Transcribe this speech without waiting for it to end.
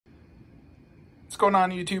What's going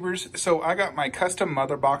on, YouTubers? So I got my custom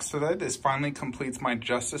mother box today. This finally completes my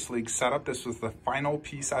Justice League setup. This was the final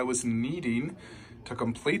piece I was needing to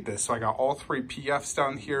complete this. So I got all three PFs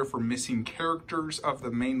down here for missing characters of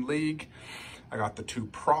the main league. I got the two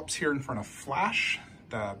props here in front of Flash,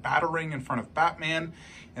 the Batarang in front of Batman,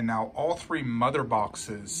 and now all three mother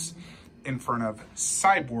boxes in front of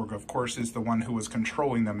Cyborg, of course, is the one who was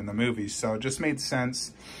controlling them in the movies. So it just made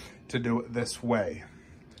sense to do it this way.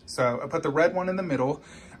 So I put the red one in the middle.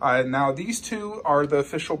 Now these two are the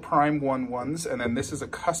official Prime 1 ones, and then this is a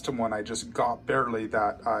custom one I just got barely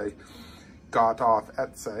that I got off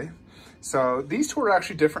Etsy. So these two are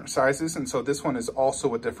actually different sizes, and so this one is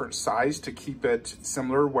also a different size to keep it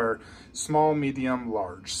similar, where small, medium,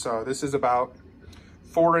 large. So this is about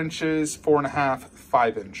 4 inches, 4.5,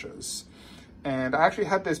 5 inches. And I actually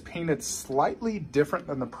had this painted slightly different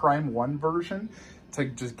than the Prime 1 version, to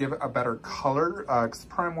just give it a better color, because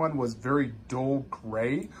Prime 1 was very dull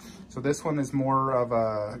gray. So this one is more of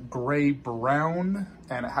a gray brown,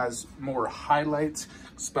 and it has more highlights,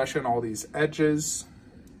 especially on all these edges.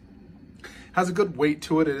 Has a good weight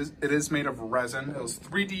to it. It is made of resin. It was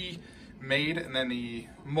 3D made, and then he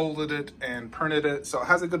molded it and printed it. So it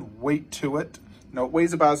has a good weight to it. You know, it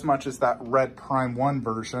weighs about as much as that red Prime 1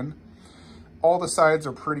 version. All the sides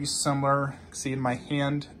are pretty similar. See in my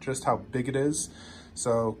hand just how big it is.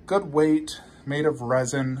 So good weight, made of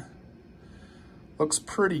resin. Looks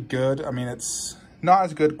pretty good. I mean, it's not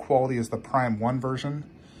as good quality as the Prime 1 version.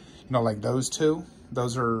 You know, like those two.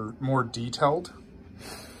 Those are more detailed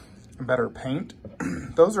and better paint.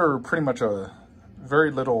 Those are pretty much a very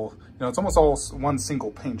little, you know, it's almost all one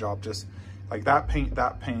single paint job, just like that paint,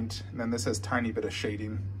 and then this has tiny bit of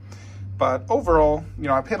shading. But overall, you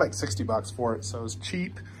know, I paid like 60 bucks for it, so it was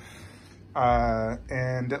cheap,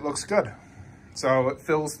 and it looks good. So it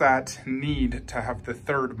fills that need to have the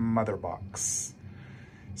third mother box.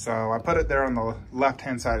 So I put it there on the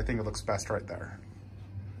left-hand side. I think it looks best right there.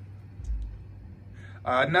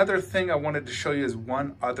 Another thing I wanted to show you is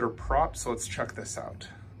one other prop, so let's check this out.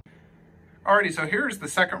 Alrighty, so here's the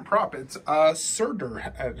second prop. It's a Surtur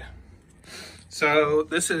head. So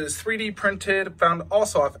this is 3D printed, found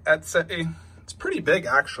also off Etsy. It's pretty big,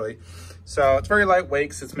 actually. So it's very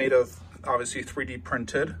lightweight because it's made of, obviously, 3D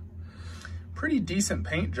printed. Pretty decent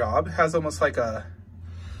paint job. It has almost like a,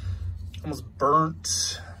 almost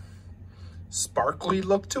burnt, sparkly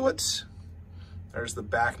look to it. There's the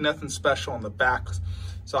back, nothing special on the back.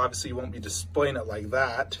 So obviously you won't be displaying it like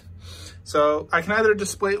that. So I can either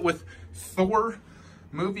display it with Thor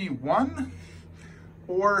Movie 1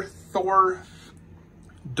 or Thor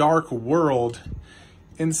Dark World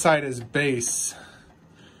inside his base,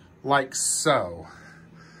 like so.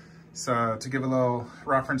 So to give a little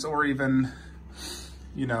reference, or even,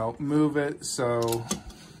 you know, move it so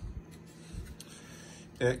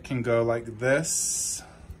it can go like this.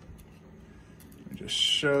 Let me just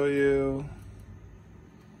show you.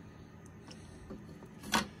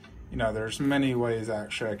 You know, there's many ways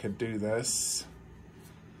actually I could do this,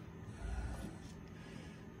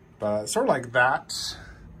 but sort of like that.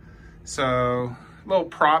 So little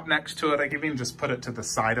prop next to it. I could even just put it to the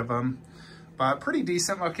side of them. But pretty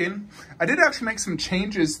decent looking. I did actually make some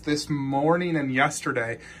changes this morning and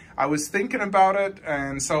yesterday. I was thinking about it,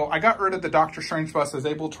 and so I got rid of the Doctor Strange bus. I was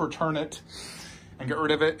able to return it and get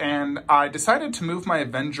rid of it, and I decided to move my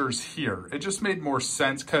Avengers here. It just made more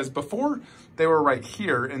sense, because before they were right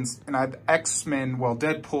here, and I had X-Men, well,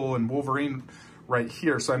 Deadpool and Wolverine right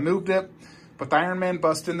here. So I moved it, but the Iron Man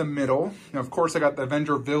bust in the middle. And of course, I got the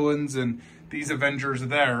Avenger villains and these Avengers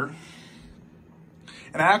there.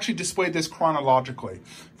 And I actually displayed this chronologically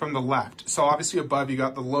from the left. So obviously above you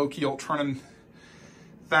got the Loki, Ultron, and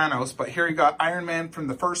Thanos. But here you got Iron Man from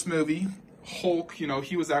the first movie. Hulk, you know,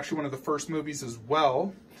 he was actually one of the first movies as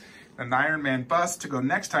well. And the Iron Man bust to go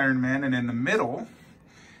next to Iron Man. And in the middle,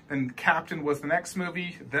 then Captain was the next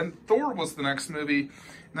movie. Then Thor was the next movie.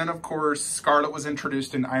 And then, of course, Scarlet was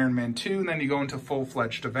introduced in Iron Man 2. And then you go into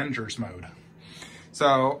full-fledged Avengers mode.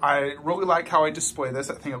 So I really like how I display this.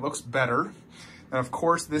 I think it looks better. And of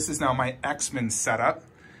course, this is now my X-Men setup.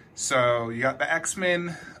 So you got the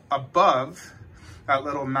X-Men above, that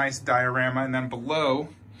little nice diorama, and then below,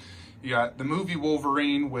 you got the movie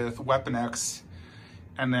Wolverine with Weapon X,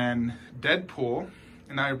 and then Deadpool.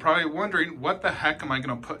 And now you're probably wondering, what the heck am I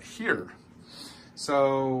gonna put here?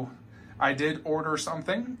 So I did order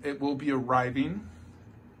something. It will be arriving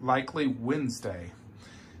likely Wednesday.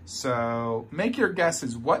 So make your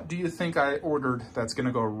guesses. What do you think I ordered that's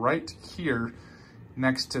gonna go right here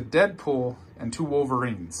next to Deadpool and 2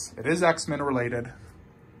 Wolverines? It is X-Men related.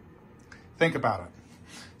 Think about it.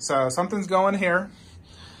 So something's going here.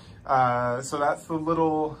 So that's the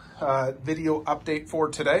little video update for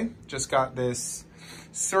today. Just got this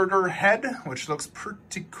Surtur head, which looks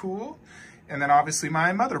pretty cool. And then obviously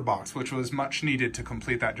my mother box, which was much needed to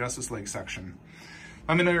complete that Justice League section.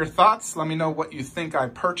 Let me know your thoughts. Let me know what you think I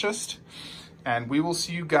purchased. And we will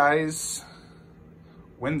see you guys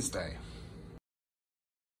Wednesday.